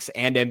Knicks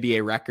and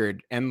NBA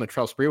record, and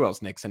Latrell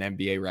Sprewell's Knicks and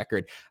NBA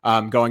record,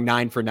 going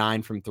 9 for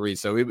 9 from 3.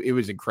 So it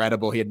was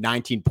incredible. He had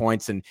 19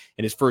 points in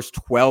his first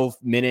 12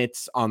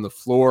 minutes on the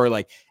floor.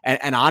 Like,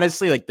 and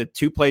honestly, like the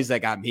 2 plays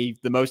that got me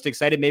the most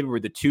excited maybe were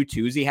the 2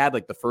 twos he had.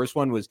 Like the first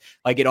one was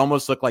like, it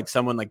almost looked like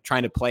someone like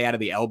trying to play out of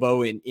the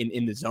elbow in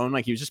the zone.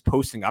 Like he was just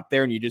posting up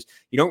there, and you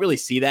don't really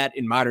see that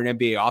in modern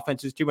NBA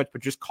offenses too much,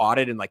 but just caught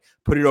it and like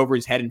put it over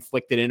his head and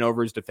flicked it in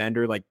over his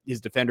defender. Like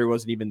his defender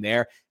wasn't even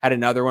there. Had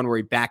another one where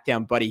he backed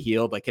down Buddy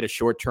Hield, like hit a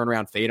short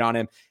turnaround fade on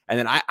him. And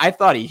then I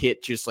thought he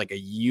hit just like a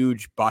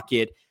huge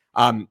bucket.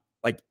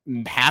 Like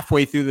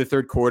halfway through the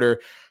third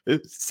quarter,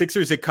 the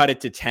Sixers had cut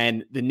it to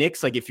 10. The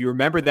Knicks, like if you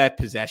remember that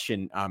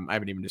possession, I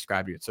haven't even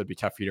described it, so it'd be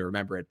tough for you to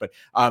remember it. But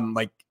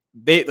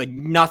they like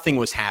nothing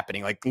was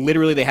happening. Like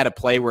literally they had a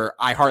play where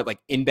iHeart like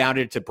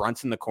inbounded to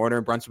Brunson in the corner,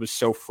 and Brunson was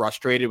so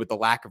frustrated with the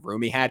lack of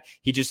room he had.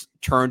 He just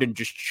turned and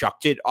just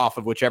chucked it off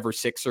of whichever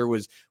Sixer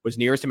was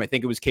nearest him. I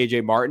think it was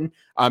KJ Martin.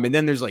 And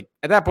then there's like,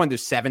 at that point,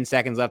 there's 7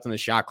 seconds left on the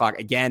shot clock.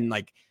 Again,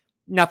 like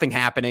nothing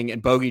happening.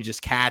 And Bogey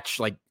just catch,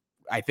 like,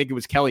 I think it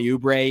was Kelly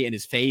Oubre in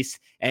his face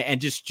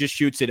and just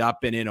shoots it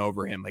up and in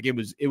over him. Like it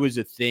was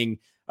a thing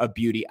of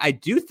beauty. I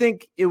do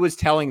think it was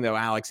telling though,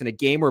 Alex, in a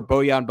game where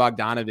Bojan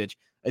Bogdanovic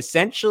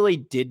essentially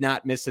did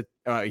not miss it.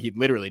 He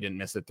literally didn't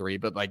miss a 3,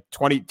 but like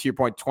 22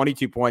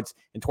 points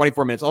in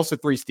 24 minutes, also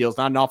 3 steals,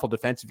 not an awful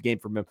defensive game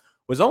from him,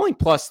 was only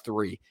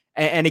 +3.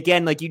 And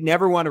again, like you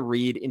never want to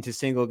read into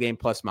single game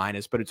plus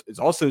minus, but it's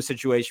also a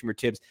situation where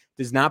Tibbs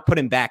does not put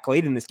him back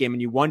late in this game.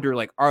 And you wonder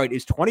like, all right,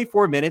 is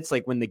 24 minutes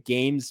like when the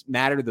games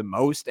matter the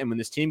most and when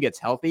this team gets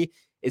healthy,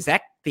 is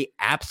that the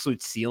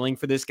absolute ceiling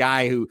for this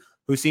guy who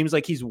seems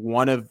like he's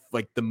one of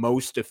like the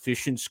most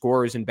efficient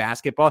scorers in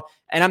basketball?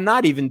 And I'm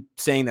not even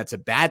saying that's a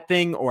bad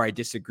thing or I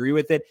disagree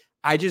with it.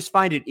 I just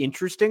find it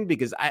interesting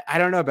because I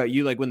don't know about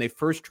you. Like when they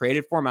first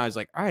traded for him, I was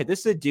like, all right,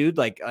 this is a dude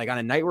like on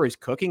a night where he's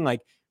cooking,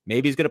 like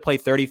maybe he's going to play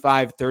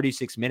 35,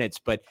 36 minutes,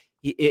 but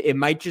it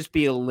might just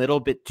be a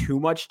little bit too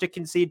much to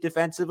concede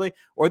defensively.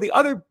 Or the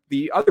other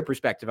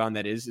perspective on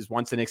that is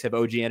once the Knicks have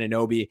OG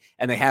Anunoby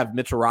and they have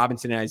Mitchell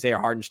Robinson and Isaiah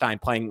Hartenstein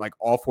playing like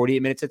all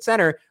 48 minutes at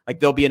center,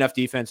 like there'll be enough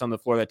defense on the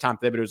floor that Tom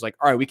Thibodeau is like,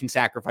 all right, we can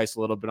sacrifice a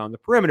little bit on the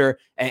perimeter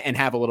and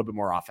have a little bit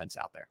more offense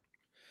out there.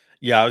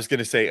 Yeah, I was going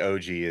to say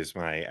OG is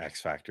my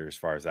X factor as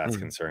far as that's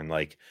concerned.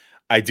 Like,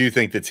 I do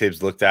think that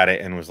Tibbs looked at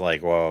it and was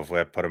like, well, if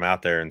we put him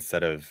out there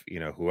instead of,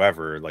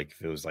 whoever, like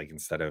if it was like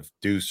instead of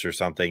Deuce or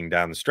something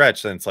down the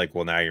stretch, then it's like,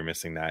 well, now you're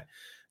missing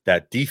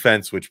that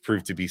defense, which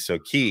proved to be so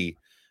key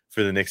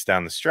for the Knicks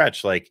down the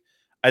stretch. Like,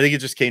 I think it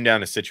just came down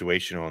to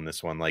situational in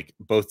this one. Like,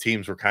 both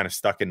teams were kind of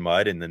stuck in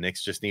mud, and the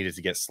Knicks just needed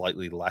to get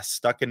slightly less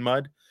stuck in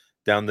mud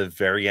down the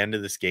very end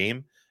of this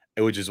game,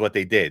 which is what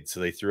they did.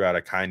 So they threw out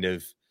a kind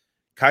of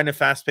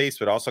fast-paced,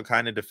 but also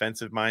kind of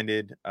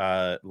defensive-minded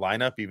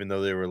lineup, even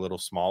though they were a little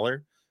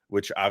smaller,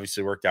 which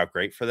obviously worked out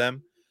great for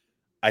them.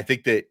 I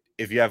think that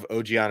if you have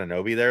OG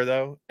Anunoby there,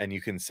 though, and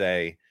you can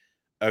say,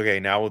 okay,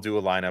 now we'll do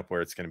a lineup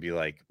where it's going to be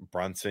like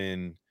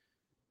Brunson,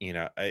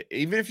 even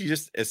if you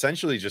just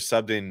essentially just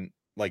subbed in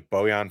like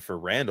Bojan for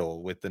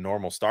Randall with the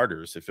normal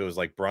starters, if it was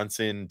like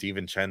Brunson,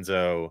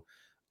 DiVincenzo,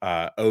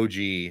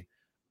 OG,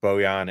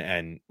 Bojan,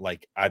 and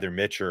like either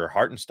Mitch or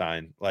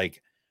Hartenstein,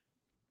 like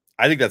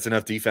I think that's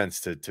enough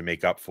defense to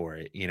make up for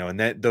it, and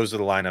those are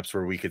the lineups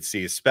where we could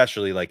see,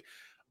 especially like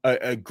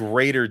a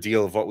greater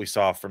deal of what we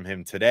saw from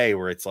him today,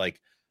 where it's like,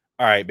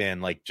 all right,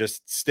 man, like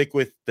just stick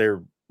with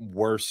their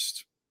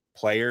worst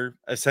player,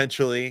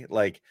 essentially.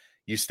 Like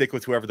you stick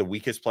with whoever the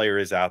weakest player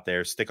is out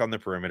there, stick on the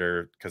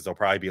perimeter because they'll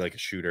probably be like a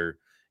shooter,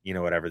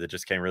 whatever, that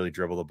just can't really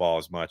dribble the ball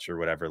as much or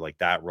whatever, like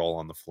that role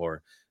on the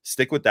floor.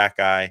 Stick with that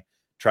guy,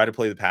 try to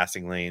play the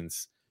passing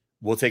lanes.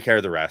 We'll take care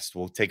of the rest.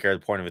 We'll take care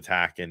of the point of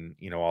attack and,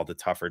 all the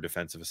tougher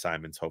defensive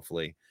assignments.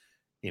 Hopefully,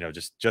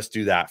 just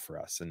do that for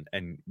us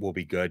and we'll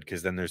be good.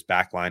 Cause then there's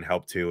backline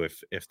help too,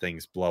 if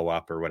things blow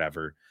up or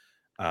whatever.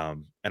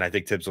 And I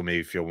think Tibbs will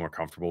maybe feel more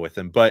comfortable with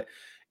him, but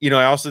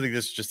I also think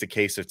this is just a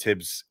case of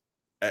Tibbs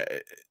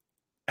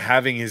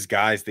having his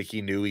guys that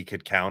he knew he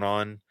could count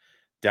on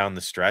down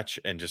the stretch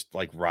and just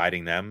like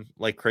riding them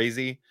like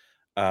crazy.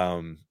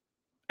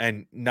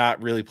 And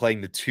not really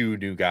playing the two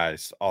new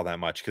guys all that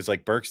much. Cause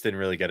like Burks didn't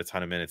really get a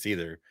ton of minutes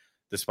either,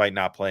 despite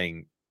not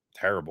playing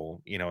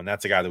terrible, and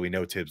that's a guy that we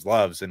know Tibbs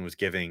loves and was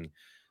giving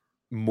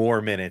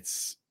more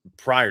minutes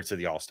prior to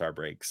the All-Star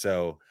break.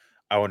 So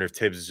I wonder if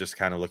Tibbs is just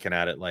kind of looking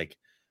at it like,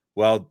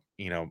 well,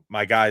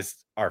 my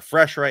guys are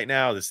fresh right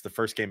now. This is the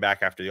first game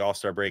back after the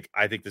All-Star break.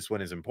 I think this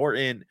one is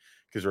important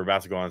because we're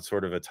about to go on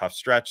sort of a tough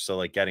stretch. So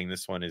like getting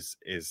this one is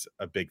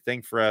a big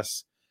thing for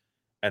us.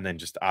 And then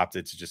just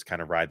opted to just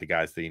kind of ride the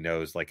guys that he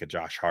knows, like a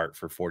Josh Hart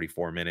for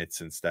 44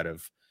 minutes instead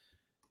of,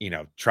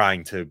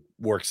 trying to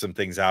work some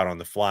things out on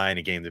the fly in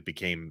a game that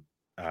became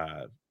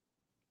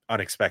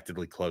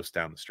unexpectedly close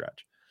down the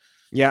stretch.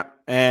 Yeah,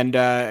 and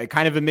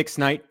kind of a mixed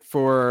night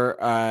for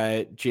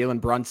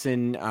Jalen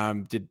Brunson.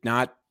 Did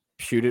not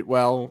shoot it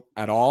well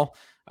at all.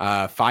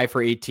 5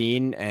 for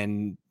 18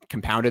 and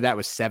compounded that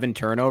with 7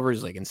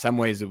 turnovers. Like in some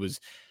ways it was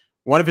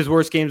one of his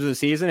worst games of the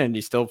season, and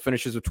he still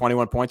finishes with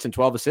 21 points and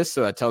 12 assists.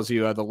 So that tells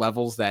you the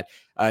levels that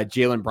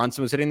Jalen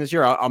Brunson was hitting this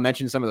year. I'll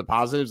mention some of the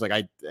positives. Like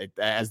I,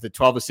 as the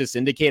 12 assists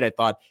indicate, I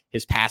thought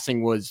his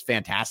passing was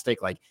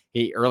fantastic. Like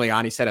early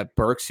on, he set up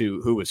Burks,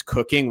 who was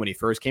cooking when he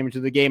first came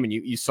into the game, and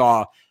you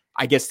saw,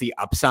 I guess, the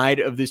upside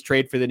of this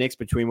trade for the Knicks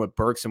between what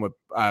Burks and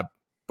what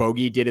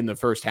Bogey did in the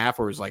first half,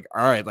 where it was like,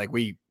 all right, like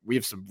we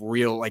have some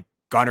real like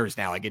gunners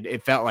now. Like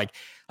it felt like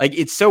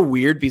it's so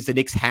weird because the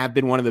Knicks have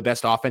been one of the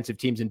best offensive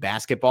teams in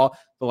basketball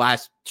the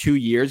last 2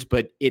 years,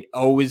 but it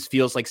always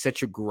feels like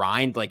such a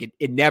grind. Like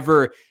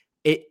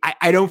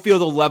I don't feel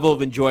the level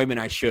of enjoyment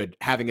I should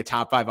having a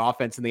top 5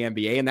 offense in the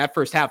NBA. And that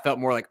first half felt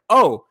more like,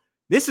 oh,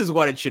 this is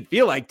what it should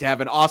feel like to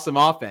have an awesome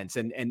offense.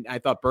 And I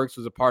thought Burks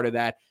was a part of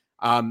that.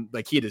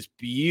 Like he had this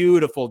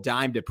beautiful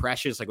dime to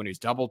Precious, like when he was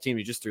double teamed,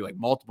 he just threw like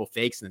multiple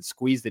fakes and then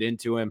squeezed it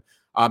into him.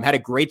 Had a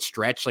great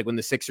stretch, like when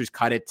the Sixers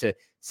cut it to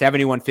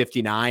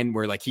 71-59,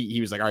 where like he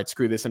was like, all right,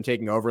 screw this, I'm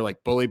taking over.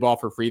 Like bully ball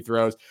for free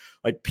throws,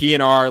 like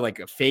PNR, like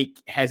a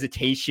fake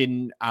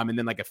hesitation, and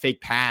then like a fake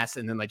pass,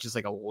 and then like just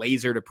like a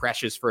laser to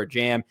Precious for a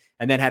jam,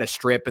 and then had a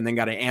strip, and then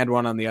got an and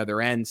one on the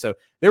other end. So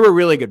there were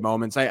really good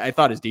moments. I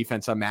thought his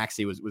defense on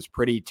Maxey was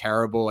pretty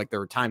terrible. Like there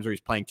were times where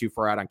he's playing too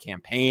far out on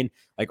campaign.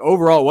 Like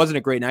overall, it wasn't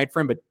a great night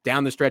for him, but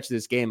down the stretch of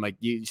this game, like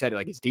you said,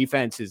 like his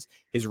defense,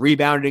 his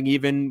rebounding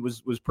even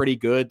was pretty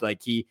good.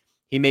 Like he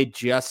made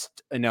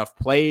just enough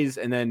plays.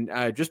 And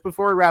then just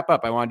before we wrap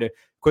up, I wanted to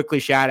quickly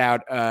shout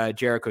out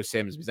Jericho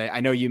Sims, because I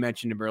know you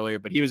mentioned him earlier,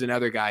 but he was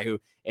another guy who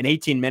in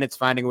 18 minutes,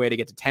 finding a way to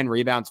get to 10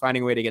 rebounds,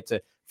 finding a way to get to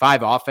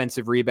 5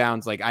 offensive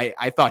rebounds. Like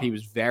I thought he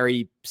was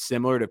very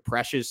similar to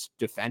Precious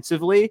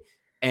defensively.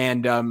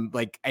 And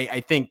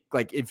I think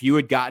like if you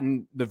had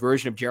gotten the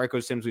version of Jericho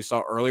Sims we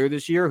saw earlier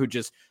this year, who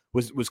just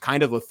was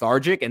kind of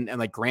lethargic and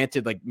like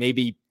granted, like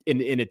maybe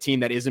in a team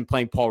that isn't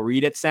playing Paul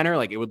Reed at center,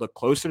 like it would look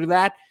closer to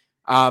that.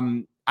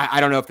 I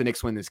don't know if the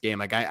Knicks win this game.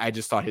 Like I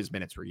just thought his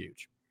minutes were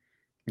huge.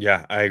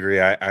 Yeah, I agree.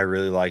 I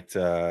really liked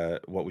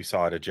what we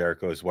saw out of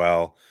Jericho as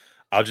well.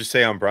 I'll just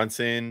say on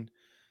Brunson,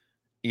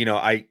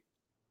 the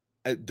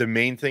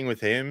main thing with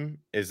him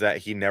is that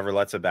he never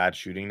lets a bad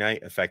shooting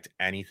night affect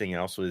anything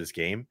else with his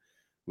game,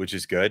 which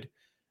is good.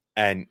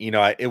 And,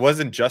 it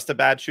wasn't just a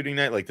bad shooting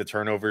night. Like the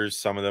turnovers,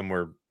 some of them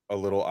were a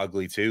little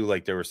ugly too.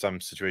 Like there were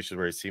some situations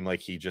where it seemed like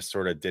he just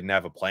sort of didn't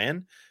have a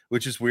plan,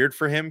 which is weird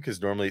for him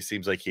because normally it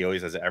seems like he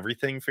always has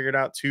everything figured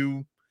out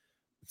 2-3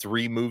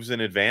 moves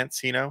in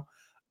advance,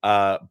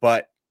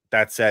 But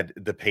that said,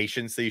 the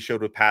patience that he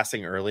showed with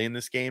passing early in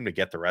this game to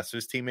get the rest of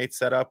his teammates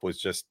set up was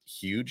just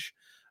huge.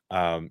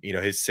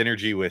 His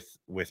synergy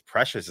with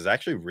Precious is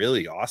actually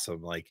really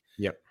awesome. Like,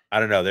 yep. I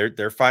don't know,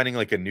 they're finding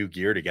like a new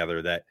gear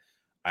together that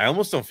I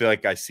almost don't feel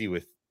like I see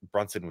with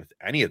Brunson with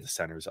any of the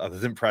centers other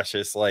than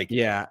Precious. Like,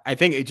 yeah, I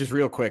think it just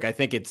real quick. I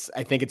think it's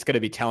going to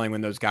be telling when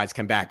those guys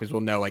come back, because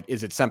we'll know, like,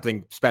 is it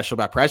something special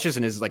about Precious,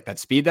 and is it like that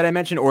speed that I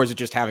mentioned, or is it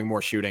just having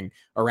more shooting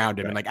around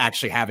him, right, and like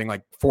actually having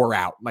like 4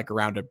 out, like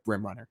around a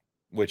rim runner,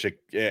 which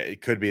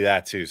it could be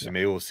that too. So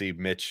maybe we'll see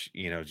Mitch,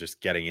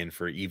 just getting in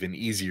for even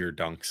easier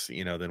dunks,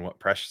 than what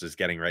Precious is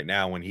getting right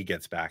now when he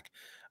gets back,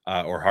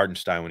 or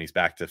Hardenstein when he's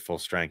back to full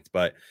strength.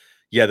 But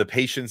yeah, the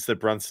patience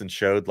that Brunson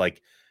showed,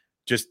 like,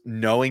 just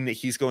knowing that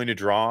he's going to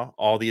draw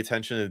all the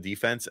attention of the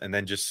defense and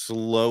then just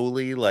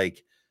slowly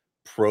like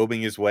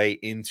probing his way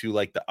into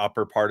like the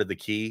upper part of the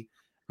key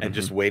and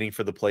just waiting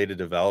for the play to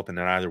develop, and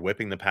then either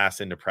whipping the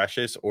pass into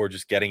Precious or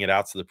just getting it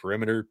out to the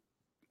perimeter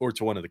or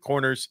to one of the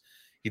corners.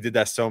 He did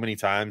that so many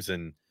times,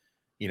 and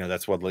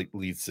that's what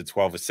leads to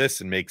 12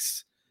 assists and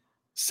makes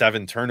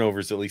 7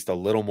 turnovers at least a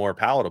little more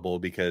palatable,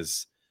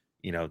 because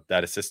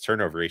that assist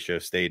turnover ratio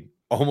stayed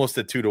almost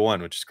at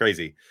 2-1, which is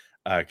crazy.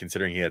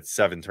 Considering he had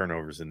 7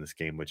 turnovers in this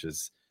game, which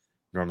is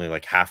normally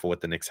like half of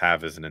what the Knicks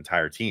have as an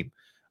entire team.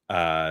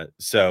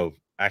 So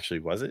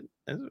actually, was it?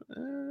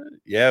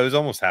 Yeah, it was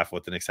almost half of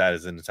what the Knicks had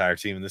as an entire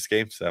team in this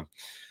game. So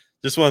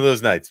just one of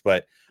those nights,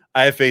 but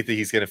I have faith that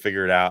he's going to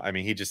figure it out. I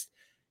mean,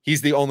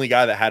 he's the only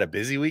guy that had a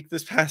busy week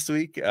this past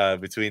week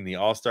between the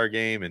All-Star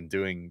game and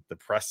doing the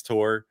press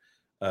tour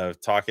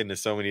of talking to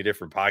so many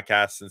different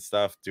podcasts and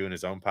stuff, doing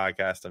his own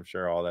podcast. I'm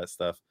sure all that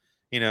stuff,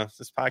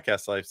 this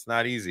podcast life, it's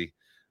not easy,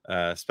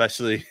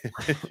 especially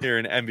if you're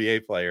an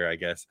NBA player, I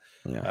guess.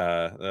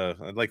 Yeah.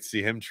 I'd like to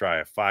see him try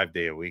a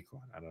 5-day a week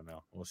one. I don't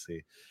know. We'll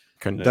see.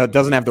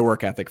 Doesn't have the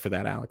work ethic for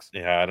that, Alex.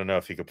 Yeah. I don't know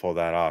if he could pull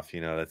that off.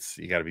 You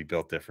got to be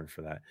built different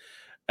for that.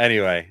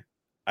 Anyway,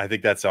 I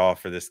think that's all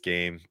for this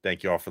game.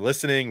 Thank you all for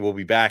listening. We'll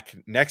be back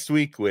next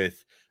week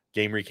with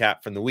game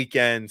recap from the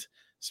weekend,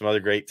 some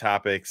other great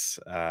topics,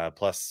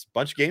 plus a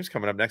bunch of games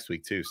coming up next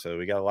week too. So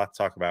we got a lot to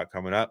talk about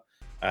coming up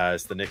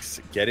as the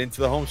Knicks get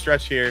into the home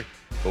stretch here,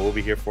 but we'll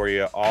be here for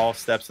you all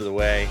steps of the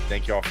way.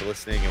 Thank you all for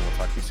listening, and we'll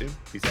talk to you soon.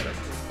 Peace out,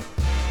 everybody.